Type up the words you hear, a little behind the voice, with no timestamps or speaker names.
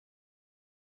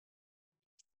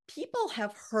people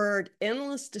have heard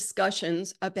endless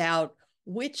discussions about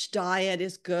which diet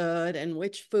is good and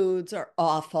which foods are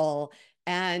awful.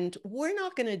 And we're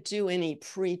not going to do any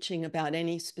preaching about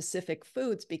any specific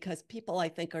foods because people, I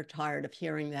think, are tired of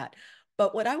hearing that.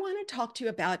 But what I want to talk to you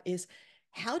about is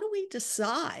how do we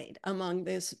decide among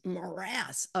this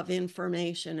morass of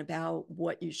information about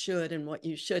what you should and what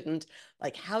you shouldn't?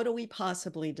 Like, how do we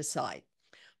possibly decide?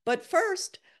 But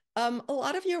first, a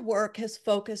lot of your work has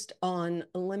focused on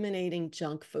eliminating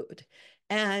junk food.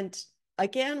 And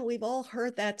again, we've all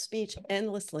heard that speech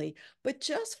endlessly, but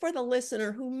just for the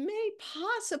listener who may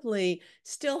possibly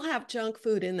still have junk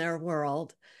food in their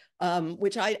world,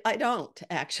 which I don't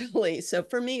actually. So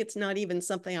for me, it's not even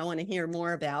something I want to hear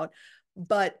more about.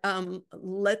 But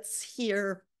let's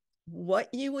hear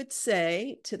what you would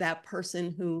say to that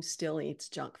person who still eats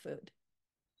junk food.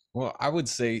 Well, I would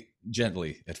say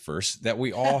gently at first that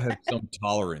we all have some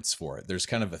tolerance for it. There's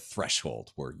kind of a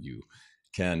threshold where you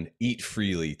can eat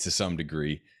freely to some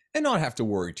degree and not have to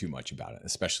worry too much about it,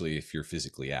 especially if you're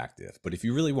physically active. But if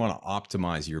you really want to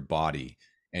optimize your body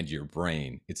and your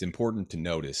brain, it's important to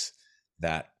notice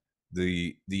that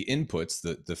the inputs,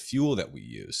 the fuel that we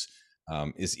use,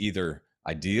 is either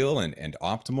ideal and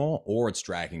optimal, or it's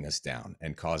dragging us down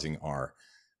and causing our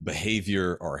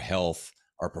behavior, our health,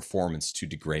 our performance to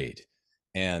degrade.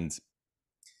 And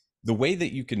the way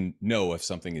that you can know if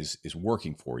something is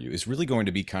working for you is really going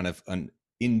to be kind of an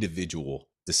individual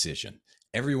decision.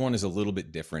 Everyone is a little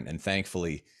bit different, and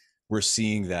thankfully, we're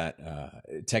seeing that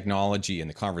technology and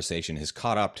the conversation has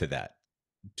caught up to that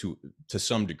to to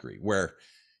some degree. Where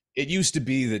it used to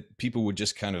be that people would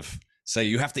just kind of say,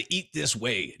 "You have to eat this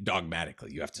way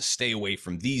dogmatically. You have to stay away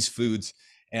from these foods,"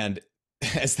 and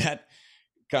as that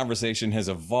conversation has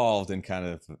evolved and kind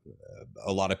of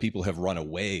a lot of people have run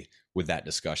away with that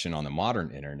discussion on the modern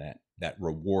internet that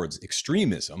rewards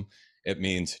extremism. It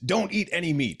means don't eat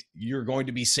any meat. You're going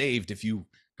to be saved if you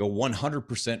go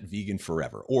 100% vegan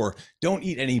forever. Or don't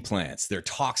eat any plants. They're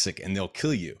toxic and they'll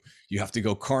kill you. You have to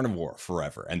go carnivore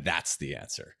forever. And that's the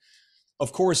answer.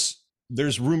 Of course,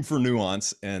 there's room for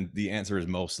nuance, and the answer is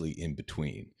mostly in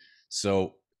between.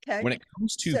 So Okay. when it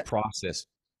comes to So,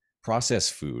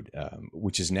 processed food,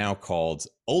 which is now called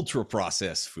ultra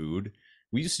processed food.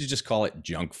 We used to just call it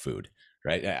junk food,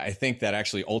 right? I think that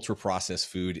actually ultra processed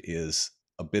food is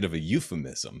a bit of a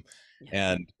euphemism. yes.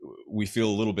 And we feel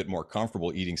a little bit more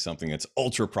comfortable eating something that's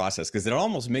ultra processed because it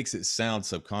almost makes it sound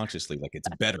subconsciously like it's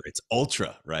better, it's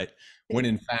ultra, right? When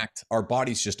in fact, our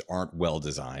bodies just aren't well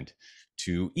designed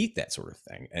to eat that sort of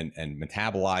thing and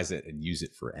metabolize it and use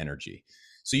it for energy.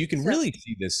 So you can So, really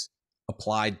see this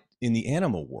applied in the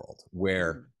animal world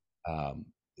where mm, um,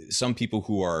 some people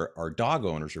who are dog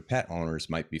owners or pet owners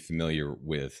might be familiar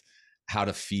with how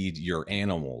to feed your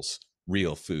animals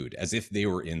real food as if they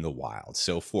were in the wild.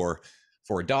 So for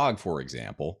a dog, for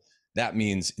example, that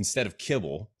means instead of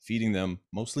kibble, feeding them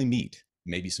mostly meat,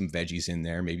 maybe some veggies in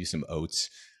there, maybe some oats,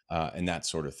 and that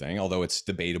sort of thing. Although it's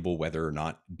debatable whether or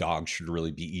not dogs should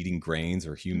really be eating grains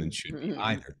or humans should be mm,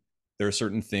 either. There are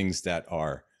certain things that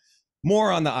are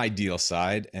more on the ideal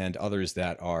side and others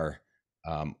that are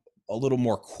a little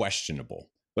more questionable.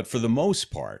 But for the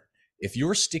most part, if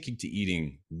you're sticking to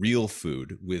eating real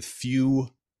food with few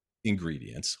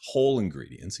ingredients, whole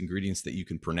ingredients, ingredients that you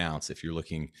can pronounce if you're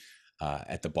looking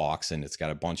at the box and it's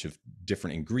got a bunch of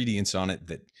different ingredients on it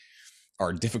that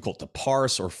are difficult to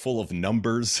parse or full of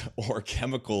numbers or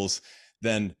chemicals,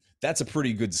 then that's a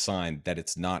pretty good sign that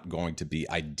it's not going to be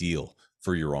ideal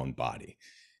for your own body.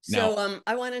 Now, so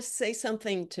I want to say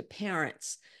something to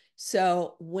parents.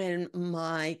 So when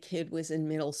my kid was in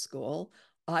middle school,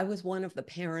 I was one of the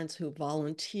parents who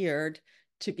volunteered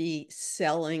to be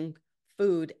selling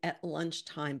food at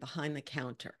lunchtime behind the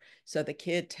counter. So the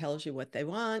kid tells you what they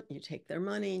want, you take their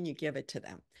money and you give it to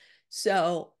them.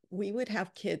 So we would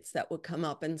have kids that would come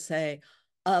up and say,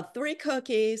 3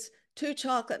 cookies, 2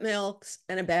 chocolate milks,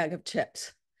 and a bag of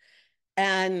chips.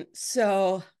 And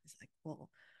so I was like, well,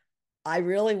 I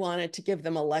really wanted to give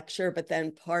them a lecture, but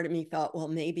then part of me thought, well,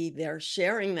 maybe they're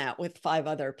sharing that with 5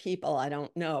 other people. I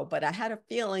don't know. But I had a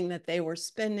feeling that they were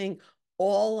spending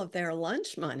all of their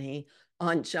lunch money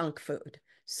on junk food.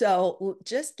 So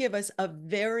just give us a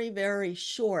very, very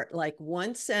short, like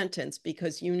one sentence,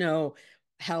 because you know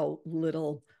how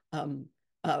little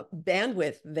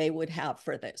bandwidth they would have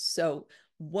for this. So,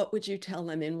 what would you tell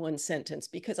them in one sentence?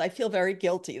 Because I feel very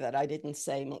guilty that I didn't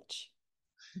say much.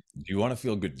 do you want to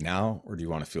feel good now or do you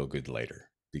want to feel good later?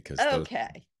 Because those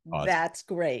Okay, odds. that's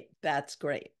great. That's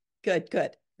great. Good,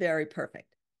 good. Very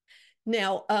perfect.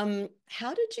 Now,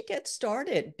 how did you get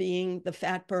started being the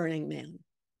fat burning man?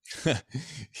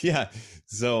 Yeah.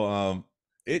 So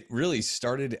It really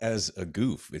started as a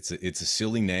goof. It's a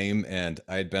silly name, and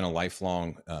I had been a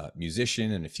lifelong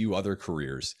musician and a few other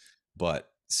careers.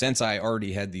 But since I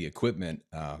already had the equipment,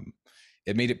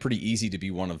 it made it pretty easy to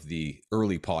be one of the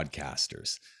early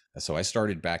podcasters. So I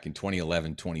started back in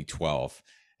 2011, 2012,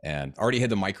 and already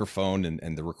had the microphone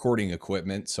and the recording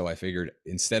equipment. So I figured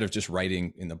instead of just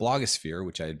writing in the blogosphere,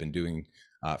 which I had been doing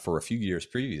for a few years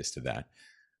previous to that,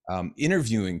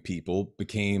 interviewing people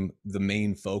became the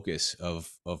main focus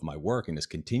of my work, and has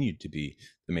continued to be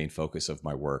the main focus of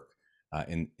my work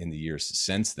in the years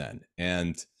since then.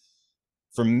 And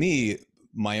for me,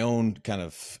 my own kind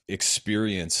of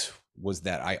experience was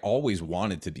that I always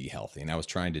wanted to be healthy, and I was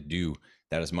trying to do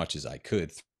that as much as I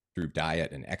could through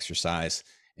diet and exercise.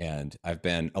 And I've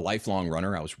been a lifelong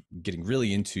runner. I was getting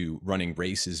really into running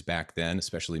races back then,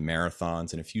 especially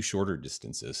marathons and a few shorter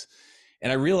distances.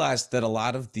 And I realized that a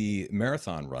lot of the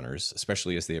marathon runners,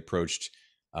 especially as they approached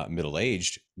middle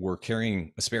aged, were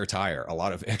carrying a spare tire, a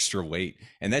lot of extra weight.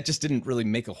 And that just didn't really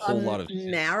make a A whole lot of sense.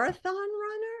 marathon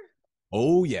runner?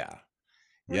 Oh, yeah.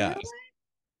 Yeah. Really?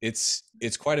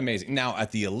 It's quite amazing. Now,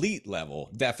 at the elite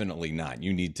level, definitely not.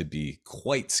 You need to be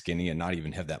quite skinny and not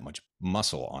even have that much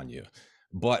muscle on you.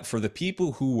 But for the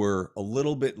people who were a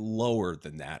little bit lower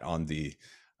than that on the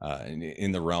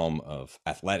in the realm of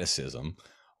athleticism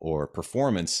or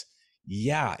performance,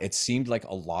 yeah, it seemed like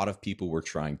a lot of people were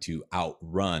trying to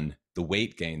outrun the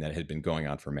weight gain that had been going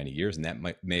on for many years, and that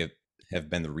may have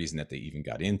been the reason that they even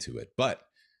got into it. But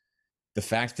the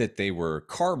fact that they were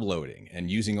carb loading and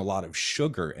using a lot of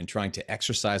sugar and trying to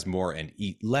exercise more and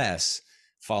eat less,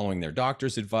 following their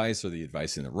doctor's advice or the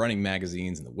advice in the running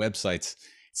magazines and the websites,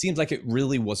 it seems like it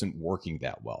really wasn't working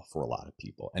that well for a lot of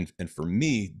people. And for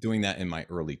me, doing that in my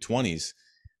early 20s,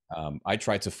 I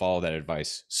tried to follow that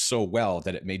advice so well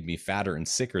that it made me fatter and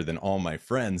sicker than all my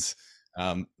friends,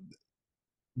 um,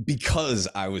 because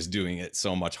I was doing it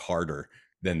so much harder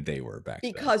than they were back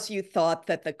then. Because you thought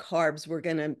that the carbs were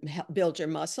going to build your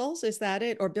muscles, is that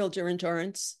it? Or build your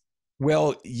endurance?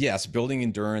 Well, yes, building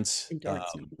endurance. Endurance,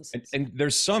 not And, muscles. and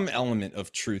there's some element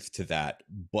of truth to that.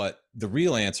 But the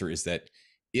real answer is that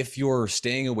if you're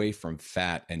staying away from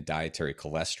fat and dietary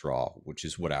cholesterol, which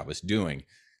is what I was doing,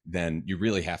 then you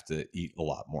really have to eat a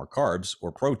lot more carbs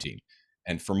or protein.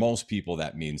 And for most people,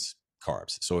 that means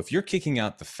carbs. So if you're kicking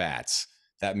out the fats,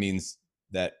 that means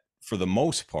that for the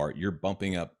most part, you're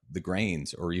bumping up the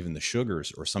grains or even the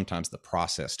sugars or sometimes the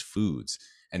processed foods,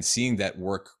 and seeing that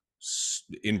work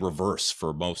in reverse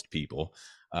for most people,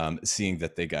 seeing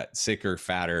that they got sicker,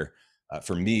 fatter.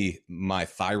 For me, my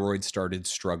thyroid started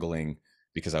struggling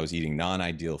because I was eating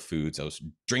non-ideal foods. I was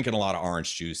drinking a lot of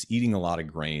orange juice, eating a lot of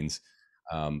grains,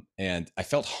 and I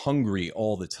felt hungry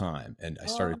all the time. And I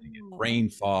started to get Oh, brain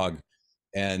fog.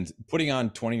 And putting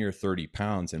on 20 or 30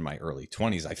 pounds in my early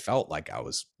 20s, I felt like I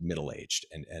was middle aged,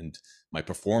 and my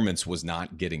performance was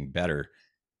not getting better,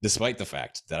 despite the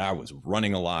fact that I was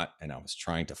running a lot and I was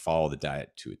trying to follow the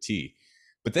diet to a T.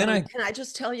 But then I, can I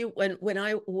just tell you when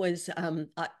I was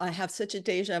I have such a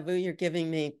deja vu you're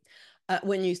giving me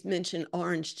when you mentioned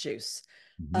orange juice.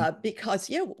 Mhm. Because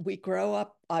yeah,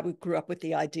 I grew up with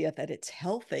the idea that it's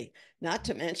healthy. Not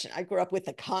to mention, I grew up with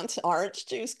the orange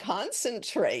juice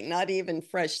concentrate, not even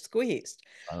fresh squeezed.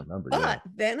 I remember, yeah. But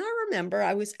then I remember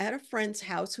I was at a friend's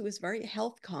house who was very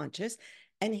health conscious,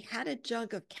 and he had a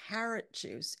jug of carrot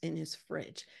juice in his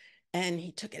fridge. And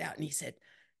he took it out and he said,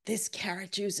 "This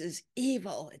carrot juice is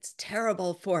evil. It's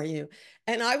terrible for you."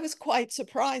 And I was quite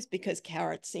surprised because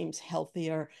carrot seems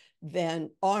healthier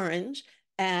than orange,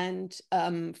 and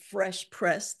fresh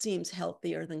pressed seems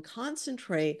healthier than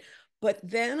concentrate. But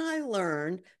then I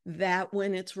learned that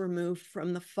when it's removed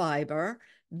from the fiber,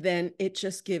 then it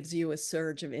just gives you a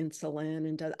surge of insulin.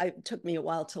 And it took me a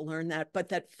while to learn that, but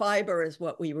that fiber is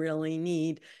what we really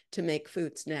need to make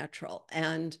foods natural.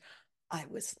 And I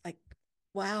was like,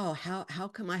 wow, how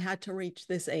come I had to reach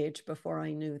this age before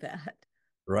I knew that?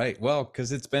 Right. Well,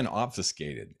 because it's been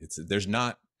obfuscated. There's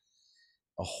not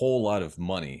a whole lot of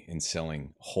money in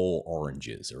selling whole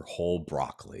oranges or whole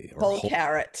broccoli or Whole whole,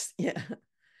 carrots. Yeah.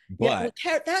 Yeah, well,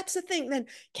 but that's the thing. Then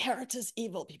carrots is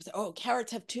evil. People say, "Oh,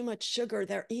 carrots have too much sugar.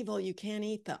 They're evil. You can't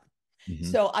eat them." mhm.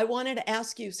 So I wanted to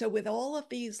ask you, so with all of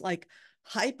these like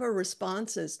hyper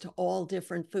responses to all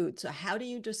different foods, so how do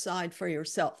you decide for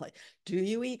yourself? Like, do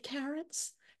you eat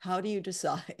carrots? How do you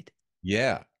decide?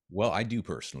 Yeah. Well, I do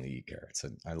personally eat carrots,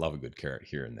 and I love a good carrot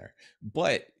here and there.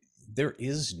 But there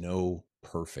is no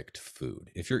perfect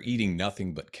food. If you're eating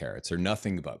nothing but carrots or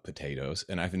nothing but potatoes,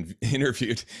 and I've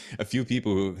interviewed a few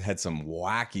people who had some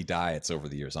wacky diets over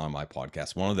the years on my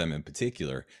podcast. One of them in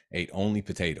particular ate only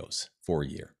potatoes for a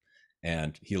year,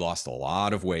 and he lost a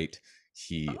lot of weight.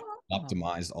 He Oh,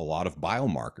 optimized a lot of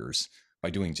biomarkers by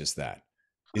doing just that.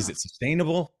 Is huh. it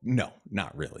sustainable? No,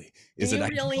 not really. Do Is it you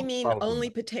really ideal? mean Probably only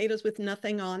not. potatoes with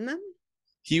nothing on them?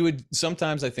 He would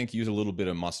sometimes, I think, use a little bit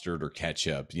of mustard or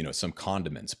ketchup, some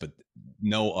condiments, but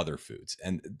no other foods.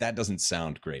 And that doesn't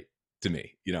sound great to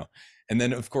me. And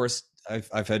then, of course,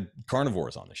 I've had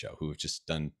carnivores on the show who have just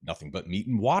done nothing but meat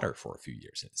and water for a few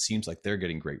years. It seems like they're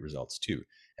getting great results too,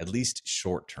 at least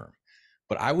short term.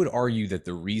 But I would argue that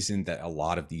the reason that a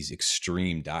lot of these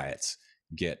extreme diets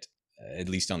get, at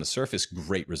least on the surface,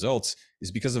 great results is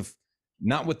because of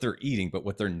not what they're eating, but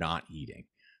what they're not eating.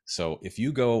 So if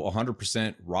you go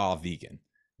 100% raw vegan,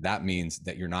 that means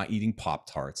that you're not eating Pop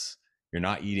Tarts, you're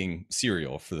not eating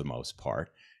cereal for the most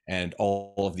part, and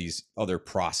all of these other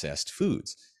processed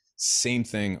foods. Same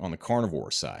thing on the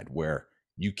carnivore side, where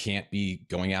you can't be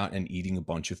going out and eating a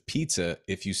bunch of pizza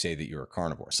if you say that you're a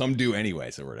carnivore. Some do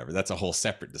anyways, or whatever. That's a whole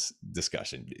separate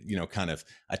discussion. Kind of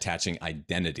attaching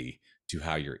identity to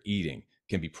how you're eating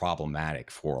can be problematic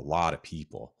for a lot of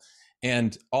people.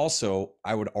 And also,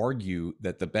 I would argue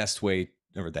that the best way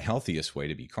or the healthiest way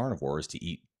to be carnivore is to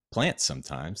eat plants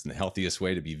sometimes, and the healthiest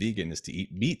way to be vegan is to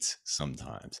eat meats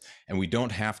sometimes. And we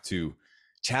don't have to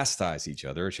chastise each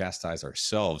other or chastise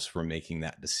ourselves for making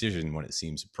that decision when it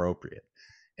seems appropriate.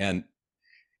 And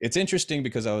it's interesting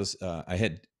because I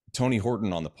had Tony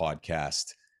Horton on the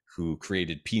podcast, who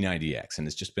created P90X and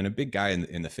has just been a big guy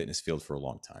in the fitness field for a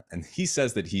long time. And he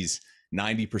says that he's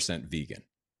 90% vegan,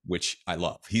 which I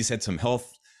love. He's had some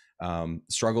health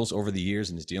struggles over the years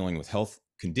and is dealing with health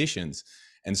conditions.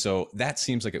 And so that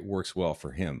seems like it works well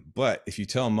for him. But if you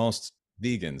tell most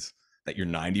vegans that you're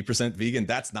 90% vegan,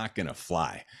 that's not going to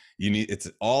fly. It's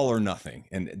all or nothing.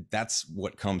 And that's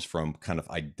what comes from kind of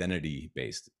identity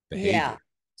based Yeah. behavior.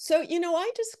 So,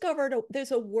 I discovered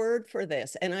there's a word for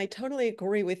this, and I totally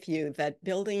agree with you that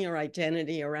building your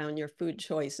identity around your food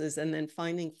choices and then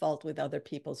finding fault with other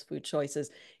people's food choices,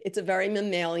 it's a very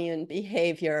mammalian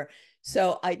behavior.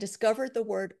 So, I discovered the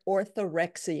word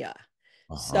orthorexia.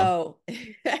 Uh-huh. So,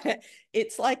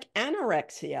 it's like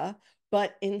anorexia,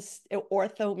 but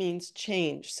ortho means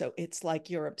change. So, it's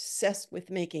like you're obsessed with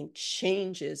making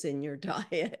changes in your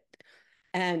diet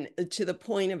and to the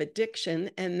point of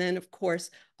addiction. And then, of course,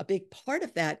 a big part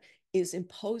of that is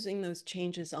imposing those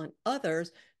changes on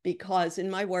others. Because in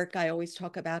my work, I always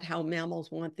talk about how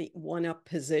mammals want the one up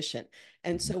position.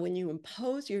 And Mhm. so when you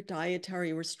impose your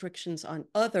dietary restrictions on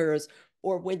others,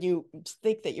 or when you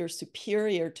think that you're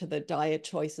superior to the diet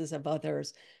choices of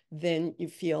others, then you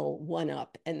feel one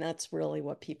up. And that's really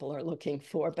what people are looking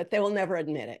for, but they will never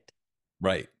admit it.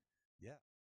 Right.